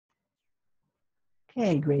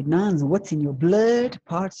Okay, grade 9s, what's in your blood,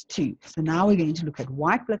 part 2. So now we're going to look at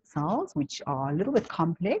white blood cells, which are a little bit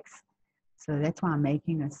complex. So that's why I'm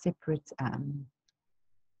making a separate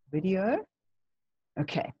video.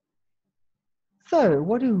 Okay. So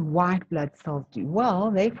what do white blood cells do? Well,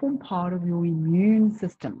 they form part of your immune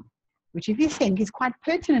system, which if you think is quite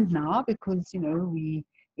pertinent now because, you know, we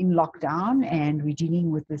in lockdown and we're dealing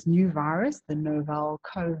with this new virus, the novel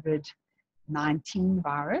COVID-19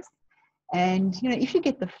 virus. And, you know, if you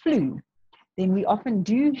get the flu, then we often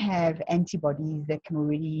do have antibodies that can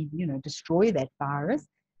already, you know, destroy that virus,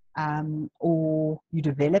 or you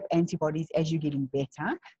develop antibodies as you're getting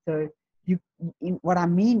better. So what I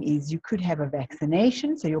mean is you could have a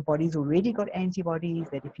vaccination, so your body's already got antibodies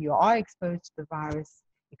that if you are exposed to the virus,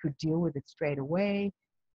 it could deal with it straight away.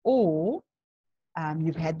 Or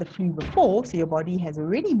you've had the flu before, so your body has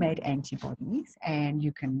already made antibodies and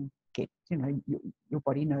you can get, you know, your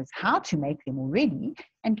body knows how to make them already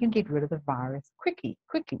and can get rid of the virus quickly.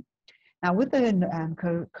 Now with the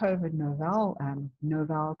novel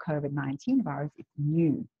COVID-19 virus, it's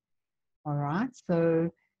new, all right? So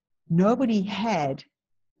nobody's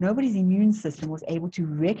immune system was able to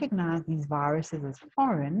recognize these viruses as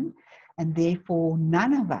foreign, and therefore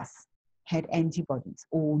none of us had antibodies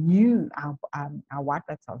or knew our white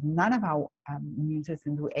blood cells. None of our immune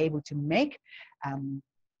systems were able to make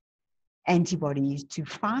antibodies to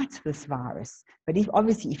fight this virus. But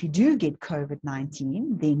obviously if you do get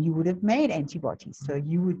COVID-19, then you would have made antibodies. So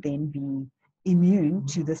you would then be immune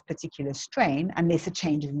to this particular strain unless it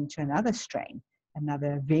changes into another strain,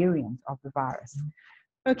 another variant of the virus.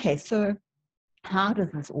 Okay, so how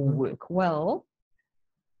does this all work? Well,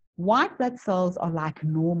 white blood cells are like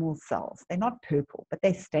normal cells. They're not purple, but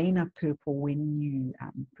they stain up purple when you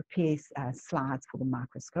prepare slides for the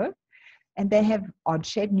microscope. And they have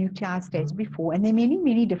odd-shaped nuclei stated before, and there are many,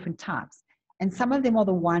 many different types. And some of them are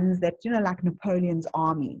the ones that, you know, like Napoleon's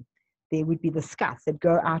army. There would be the scouts that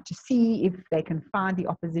go out to see if they can find the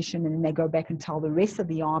opposition, and then they go back and tell the rest of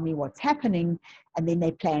the army what's happening, and then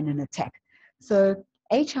they plan an attack. So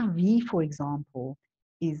HIV, for example,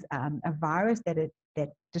 is a virus that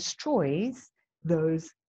destroys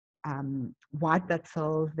those white blood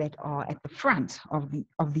cells that are at the front of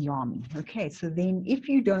the army. Okay, so then if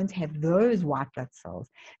you don't have those white blood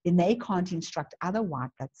cells, then they can't instruct other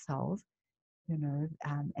white blood cells, you know,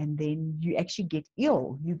 and then you actually get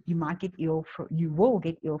ill. You might get ill you will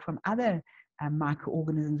get ill from other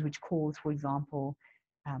microorganisms, which cause, for example,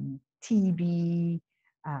 TB,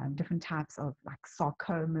 different types of like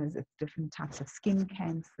sarcomas, different types of skin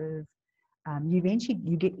cancers.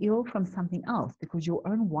 You get ill from something else because your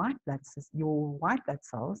own white blood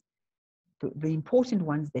cells, the important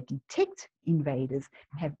ones that detect invaders,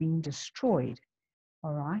 have been destroyed.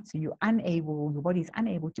 All right, so your body is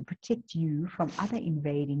unable to protect you from other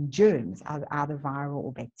invading germs, either viral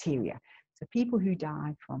or bacteria. So people who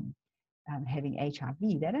die from having HIV,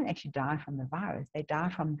 they don't actually die from the virus, they die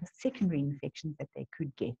from the secondary infections that they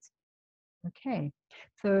could get. Okay,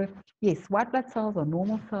 so yes, white blood cells are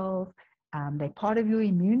normal cells. They're part of your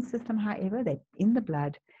immune system, however, they're in the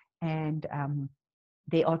blood, and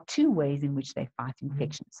there are two ways in which they fight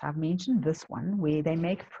infections. So I've mentioned this one where they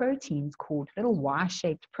make proteins called little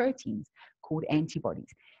Y-shaped proteins called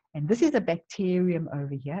antibodies. And this is a bacterium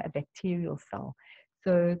over here, a bacterial cell.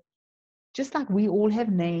 So just like we all have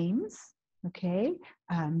names, okay,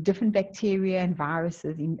 different bacteria and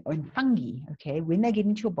viruses and fungi, okay, when they get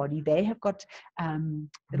into your body, they have got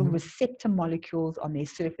little receptor molecules on their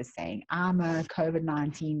surface saying, I'm a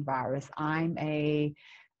COVID-19 virus, I'm a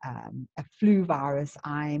flu virus,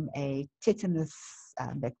 I'm a tetanus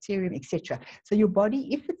bacterium, etc. So your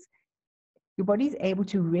body, your body is able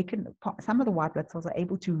to recognize, some of the white blood cells are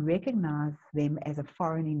able to recognize them as a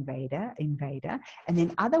foreign invader, and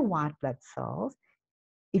then other white blood cells,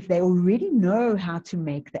 if they already know how to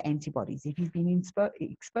make the antibodies, if you've been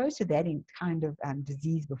exposed to that in kind of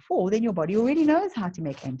disease before, then your body already knows how to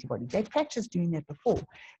make antibodies. They've practiced doing that before.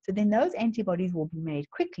 So then those antibodies will be made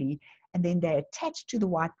quickly, and then they're attached to the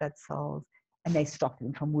white blood cells, and they stop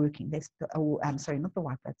them from working. Sorry, not the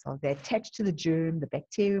white blood cells. They're attached to the germ, the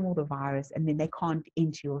bacterium, or the virus, and then they can't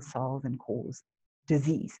enter your cells and cause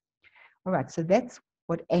disease. All right, so that's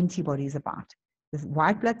what antibodies are about. The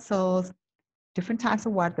white blood cells, different types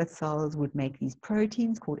of white blood cells would make these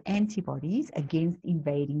proteins called antibodies against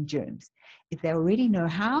invading germs. If they already know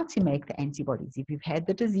how to make the antibodies, if you've had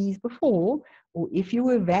the disease before, or if you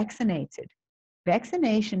were vaccinated,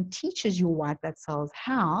 vaccination teaches your white blood cells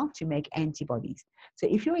how to make antibodies. So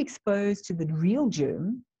if you're exposed to the real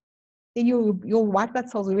germ, then your white blood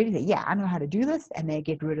cells already say, yeah, I know how to do this, and they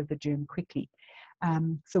get rid of the germ quickly.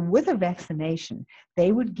 So with a vaccination,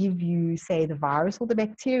 they would give you, say, the virus or the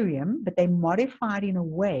bacterium, but they modify it in a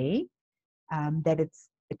way that it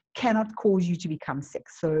cannot cause you to become sick.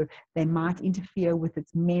 So they might interfere with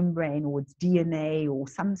its membrane or its DNA or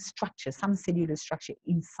some structure, some cellular structure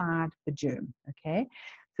inside the germ. Okay,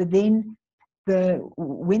 so then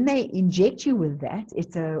when they inject you with that,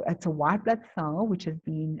 it's a white blood cell which has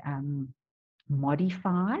been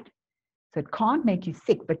modified, so it can't make you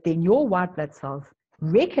sick. But then your white blood cells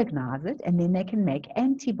recognize it, and then they can make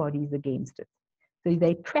antibodies against it. So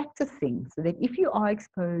they practice things so that if you are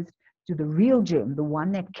exposed to the real germ, the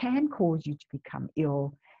one that can cause you to become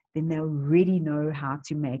ill, then they'll already know how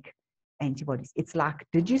to make antibodies. It's like,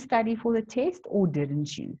 did you study for the test or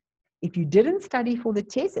didn't you? If you didn't study for the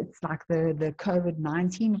test, it's like the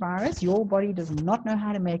COVID-19 virus. Your body does not know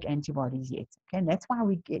how to make antibodies yet. Okay, and that's why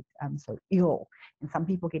we get so ill. And some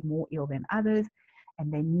people get more ill than others.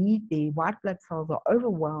 And they need, their white blood cells are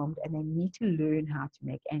overwhelmed, and they need to learn how to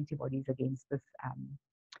make antibodies against this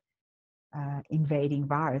invading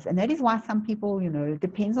virus. And that is why some people, it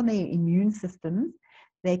depends on their immune systems.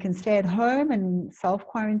 They can stay at home and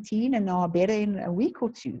self-quarantine and are better in a week or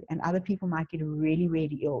two. And other people might get really,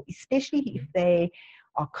 really ill, especially if they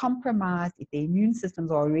are compromised, if their immune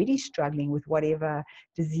systems are already struggling with whatever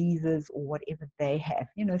diseases or whatever they have.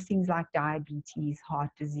 Things like diabetes,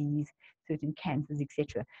 heart disease, certain cancers,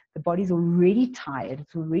 etc. The body's already tired.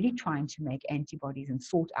 It's already trying to make antibodies and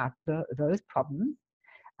sort out those problems.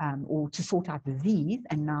 Or to sort out disease,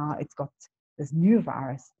 and now it's got this new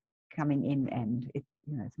virus coming in, and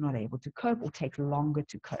it's not able to cope or takes longer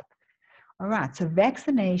to cope. All right, so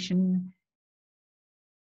vaccination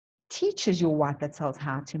teaches your white blood cells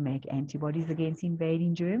how to make antibodies against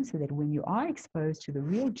invading germs, so that when you are exposed to the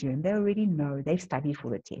real germ, they already know, they've studied for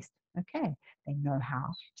the test. Okay, they know how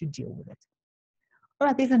to deal with it. All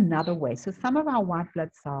right, there's another way. So some of our white blood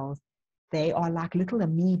cells, they are like little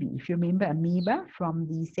amoeba. If you remember amoeba from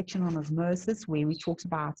the section on osmosis, where we talked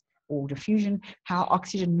about, or diffusion, how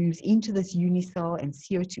oxygen moves into this unicell and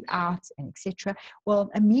CO2 out, and etc. Well,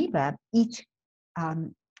 amoeba eat,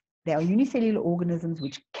 they are unicellular organisms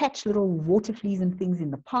which catch little water fleas and things in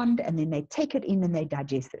the pond, and then they take it in and they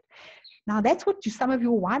digest it. Now, that's what some of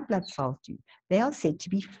your white blood cells do. They are said to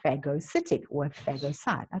be phagocytic or a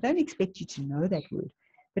phagocyte. I don't expect you to know that word,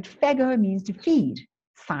 but phago means to feed.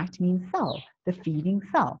 Cyte means cell, the feeding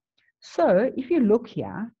cell. So if you look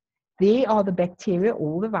here, there are the bacteria,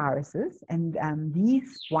 all the viruses, and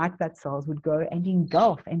these white blood cells would go and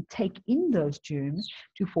engulf and take in those germs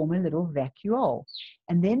to form a little vacuole.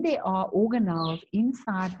 And then there are organelles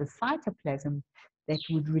inside the cytoplasm that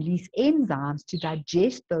would release enzymes to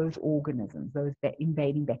digest those organisms, those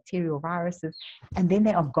invading bacterial viruses, and then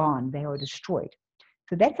they are gone, they are destroyed.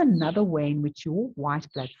 So that's another way in which your white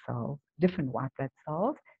blood cells, different white blood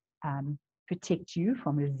cells, protect you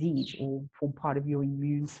from disease or form part of your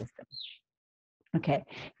immune system. Okay,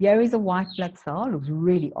 here is a white blood cell. It looks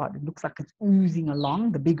really odd. It looks like it's oozing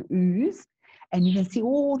along, the big ooze. And you can see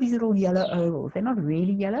all these little yellow ovals. They're not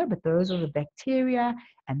really yellow, but those are the bacteria.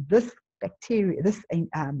 And this bacteria, this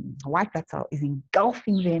white blood cell is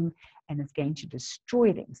engulfing them, and it's going to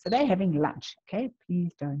destroy them. So they're having lunch. Okay,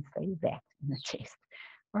 please don't say that in the test.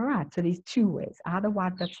 All right, so there's two ways. Either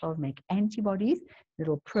white blood cells make antibodies,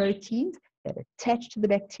 little proteins that attach to the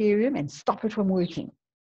bacterium and stop it from working.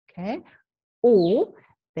 Okay, or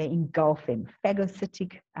they engulf them.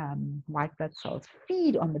 Phagocytic white blood cells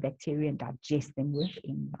feed on the bacteria and digest them with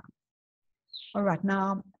enzymes. All right,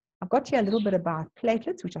 now I've got here a little bit about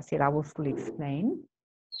platelets, which I said I will still explain.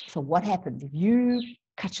 So what happens if you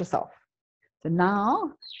cut yourself? So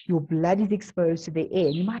now your blood is exposed to the air.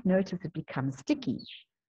 You might notice it becomes sticky.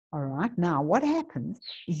 All right, now what happens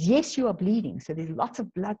is, yes, you are bleeding. So there's lots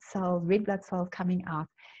of blood cells, red blood cells coming out.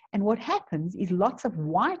 And what happens is lots of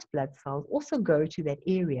white blood cells also go to that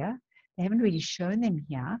area. They haven't really shown them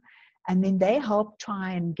here. And then they help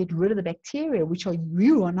try and get rid of the bacteria, which are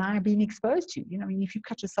you and I being exposed to. I mean, if you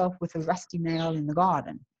cut yourself with a rusty nail in the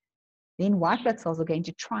garden, then white blood cells are going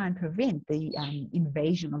to try and prevent the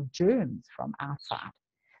invasion of germs from outside.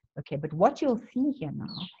 Okay, but what you'll see here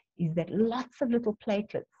now is that lots of little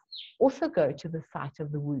platelets also go to the site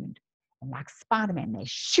of the wound. And like Spider-Man, they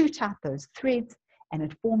shoot out those threads and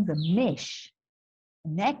it forms a mesh.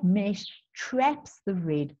 And that mesh traps the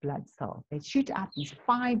red blood cells. They shoot out these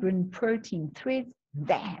fibrin protein threads,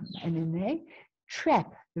 bam, and then they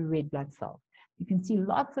trap the red blood cells. You can see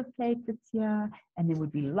lots of platelets here, and there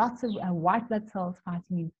would be lots of white blood cells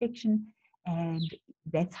fighting infection, and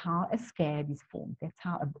that's how a scab is formed. That's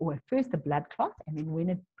how, or first a blood clot, and then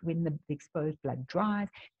when the exposed blood dries,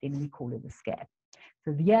 then we call it a scab.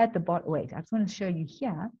 So here at the bottom, wait, I just want to show you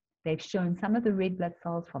here, they've shown some of the red blood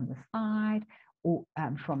cells from the side, or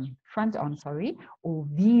from front on, sorry, or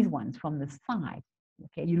these ones from the side.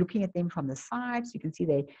 Okay, you're looking at them from the side, so you can see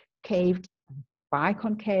they caved,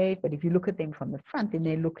 biconcave, but if you look at them from the front, then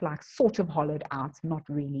they look like sort of hollowed out, not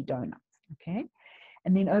really donuts. Okay,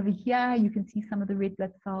 and then over here, you can see some of the red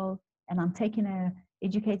blood cells, and I'm taking an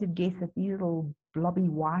educated guess that these little blobby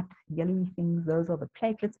white, yellowy things, those are the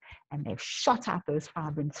platelets, and they've shot out those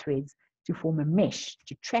fibrin threads to form a mesh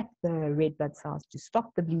to trap the red blood cells, to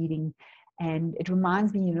stop the bleeding. And it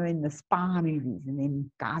reminds me, you know, in the spy movies, and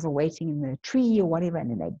then guys are waiting in the tree or whatever, and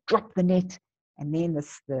then they drop the net, and then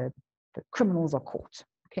the criminals are caught.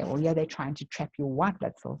 Okay, well, yeah, they're trying to trap your white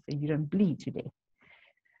blood cells so you don't bleed to death.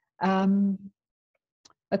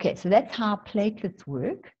 Okay, so that's how platelets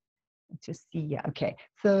work. Let's just see here. Okay,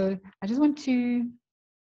 so I just want to,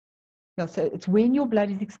 so it's when your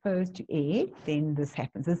blood is exposed to air, then this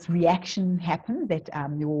happens. This reaction happens that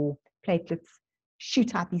your platelets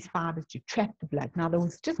shoot out these fibers to trap the blood. Now, there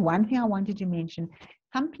was just one thing I wanted to mention.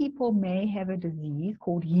 Some people may have a disease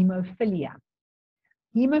called hemophilia.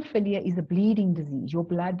 Hemophilia is a bleeding disease. Your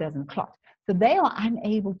blood doesn't clot. So they are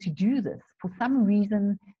unable to do this. For some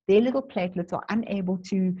reason, their little platelets are unable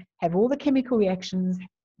to have all the chemical reactions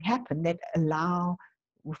happen that allow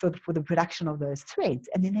for the production of those threads,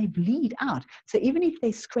 and then they bleed out. So even if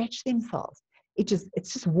they scratch themselves, it's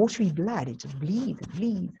just watery blood. It just bleeds and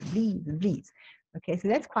bleeds and bleeds and bleeds. Okay, so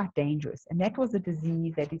that's quite dangerous. And that was a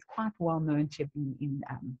disease that is quite well known to have been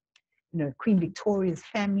in Queen Victoria's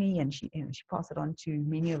family, and she passed it on to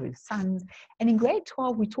many of her sons. And in grade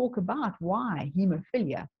 12, we talk about why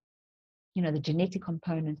hemophilia, the genetic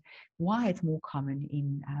component, why it's more common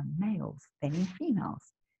in males than in females.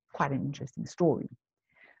 Quite an interesting story.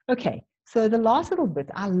 Okay, so the last little bit,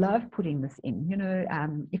 I love putting this in.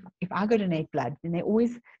 If I go donate blood, then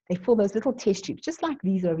they fill those little test tubes, just like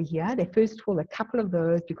these over here. They first fill a couple of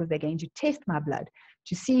those because they're going to test my blood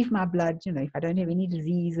to see if my blood, if I don't have any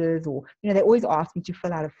diseases, or, they always ask me to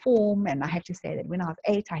fill out a form, and I have to say that when I was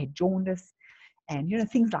 8, I had jaundice, and,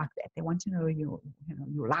 things like that. They want to know your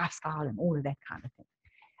lifestyle and all of that kind of thing.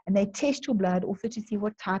 And they test your blood also to see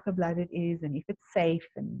what type of blood it is and if it's safe.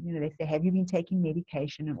 And, they say, have you been taking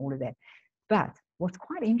medication and all of that? But what's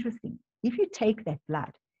quite interesting, if you take that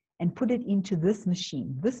blood and put it into this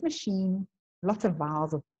machine, lots of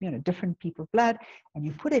vials of, different people's blood, and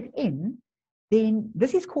you put it in, then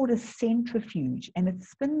this is called a centrifuge, and it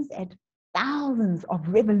spins at thousands of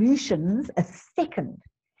revolutions a second.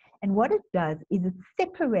 And what it does is it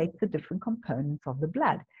separates the different components of the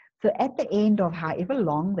blood. So at the end of however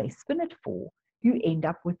long they spin it for, you end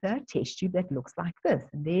up with a test tube that looks like this.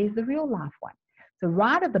 And there's the real life one. So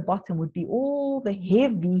right at the bottom would be all the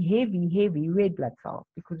heavy, heavy, heavy red blood cells,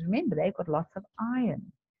 because remember, they've got lots of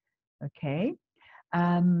iron. Okay.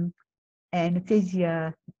 And it says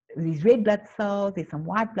here, these red blood cells, there's some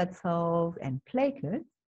white blood cells and platelets.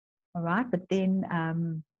 All right. But then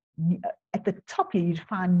at the top here, you'd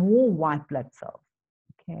find more white blood cells.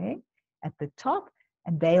 Okay. At the top.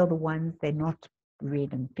 And they are the ones, they're not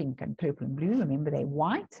red and pink and purple and blue. Remember, they're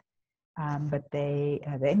white, but they're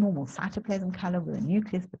normal cytoplasm color with a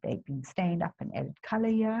nucleus, but they've been stained up and added color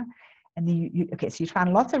here. And then okay, so you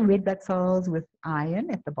find lots of red blood cells with iron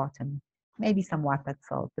at the bottom, maybe some white blood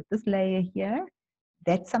cells. But this layer here,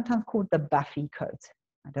 that's sometimes called the buffy coat.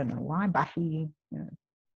 I don't know why, buffy,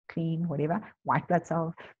 clean, whatever, white blood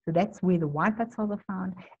cells. So that's where the white blood cells are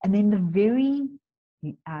found. And then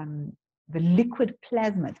the liquid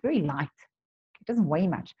plasma, it's very light. It doesn't weigh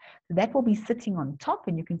much. So that will be sitting on top,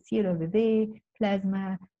 and you can see it over there,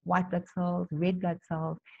 plasma, white blood cells, red blood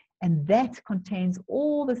cells, and that contains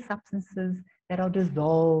all the substances that are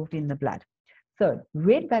dissolved in the blood. So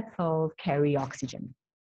red blood cells carry oxygen.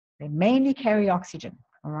 They mainly carry oxygen,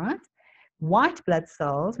 all right? White blood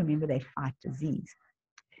cells, remember, they fight disease.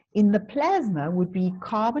 In the plasma would be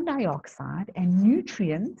carbon dioxide and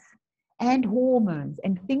nutrients and hormones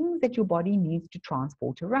and things that your body needs to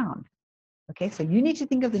transport around. Okay, so you need to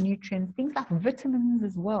think of the nutrients, things like vitamins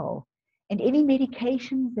as well, and any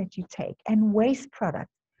medications that you take, and waste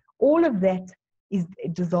products. All of that is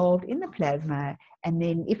dissolved in the plasma, and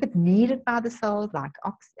then if it's needed by the cells, like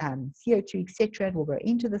CO2, etc., it will go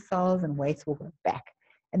into the cells, and waste will go back.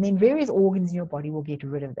 And then various organs in your body will get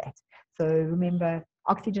rid of that. So remember,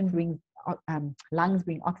 oxygen brings, lungs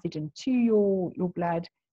bring oxygen to your blood,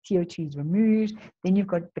 CO2 is removed. Then you've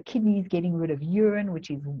got the kidneys getting rid of urine, which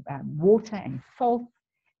is water and salt.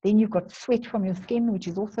 Then you've got sweat from your skin, which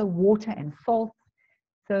is also water and salt.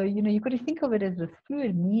 So, you've got to think of it as a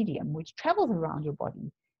fluid medium which travels around your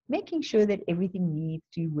body. making sure that everything needs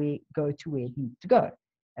to go to where it needs to go.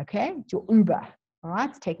 Okay, it's your Uber. All right,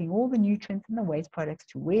 it's taking all the nutrients and the waste products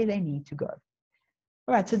to where they need to go.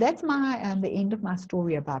 All right, so that's my the end of my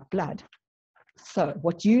story about blood. So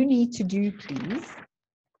what you need to do, please,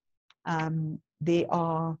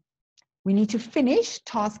 we need to finish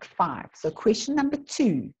task 5. So question number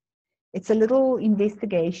 2, it's a little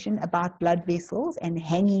investigation about blood vessels and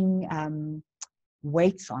hanging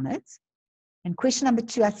weights on it. And question number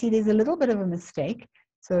 2, I see there's a little bit of a mistake.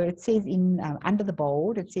 So it says under the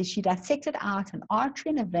bold, it says she dissected out an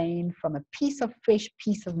artery and a vein from a fresh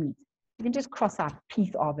piece of meat. You can just cross out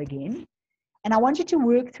piece of again. And I want you to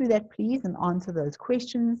work through that, please, and answer those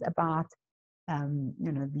questions about,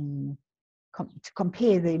 to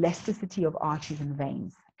compare the elasticity of arteries and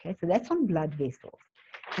veins. Okay, so that's on blood vessels.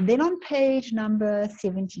 And then on page number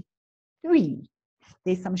 73,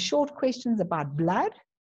 there's some short questions about blood,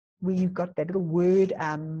 where you've got that little word,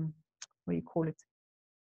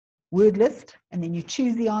 word list, and then you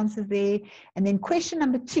choose the answers there. And then question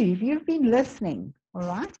number 2, if you've been listening, all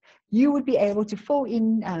right, you would be able to fill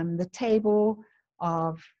in the table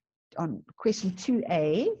on question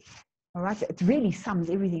 2A. All right, so it really sums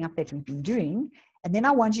everything up that we've been doing. And then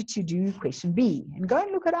I want you to do question B, and go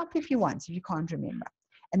and look it up if you want, if you can't remember.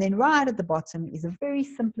 And then right at the bottom is a very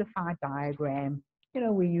simplified diagram,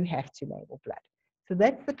 where you have to label blood. So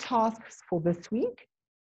that's the tasks for this week.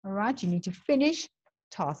 All right, you need to finish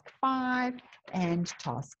task 5 and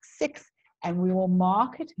task 6, and we will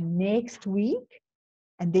mark it next week.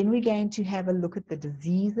 And then we're going to have a look at the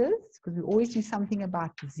diseases, because we always do something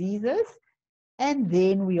about diseases. And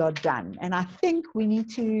then we are done. And I think we need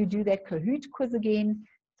to do that Kahoot quiz again.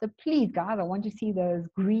 So please, guys, I want to see that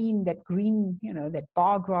green, that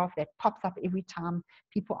bar graph that pops up every time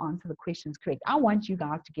people answer the questions correct. I want you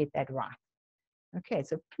guys to get that right. Okay,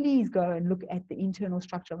 so please go and look at the internal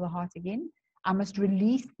structure of the heart again. I must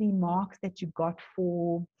release the marks that you got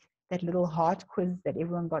for that little heart quiz that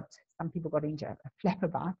everyone got, some people got into a flap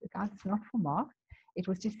about. Guys, it's not for marks. It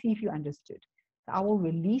was to see if you understood. So I will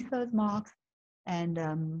release those marks. And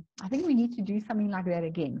I think we need to do something like that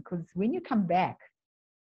again, because when you come back,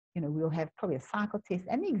 we'll have probably a cycle test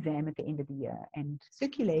and the exam at the end of the year, and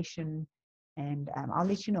circulation, and I'll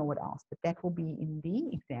let you know what else, but that will be in the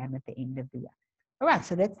exam at the end of the year. All right,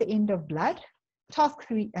 so that's the end of blood. Task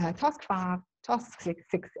 5, task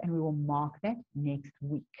 6, and we will mark that next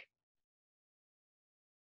week.